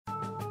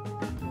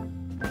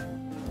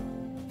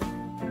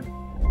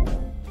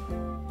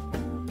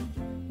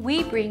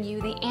we bring you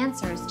the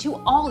answers to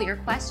all your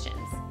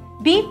questions.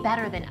 Be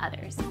better than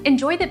others.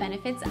 Enjoy the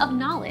benefits of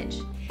knowledge.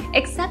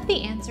 Accept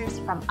the answers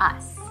from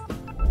us.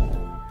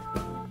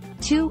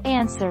 2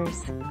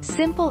 answers.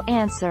 Simple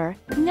answer: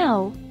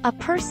 no, a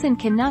person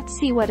cannot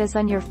see what is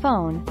on your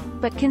phone,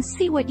 but can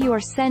see what you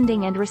are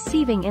sending and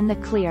receiving in the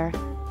clear.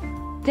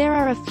 There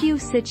are a few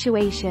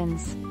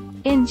situations.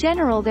 In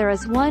general, there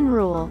is one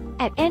rule: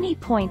 at any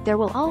point there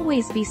will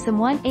always be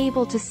someone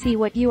able to see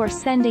what you are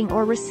sending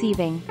or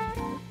receiving.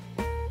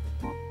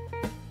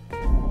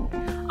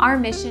 Our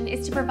mission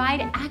is to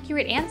provide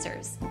accurate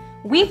answers.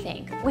 We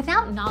think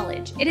without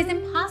knowledge, it is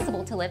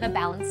impossible to live a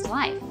balanced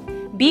life.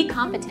 Be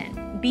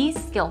competent, be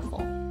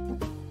skillful.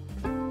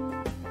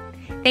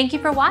 Thank you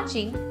for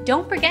watching.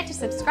 Don't forget to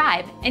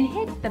subscribe and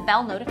hit the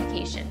bell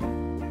notification.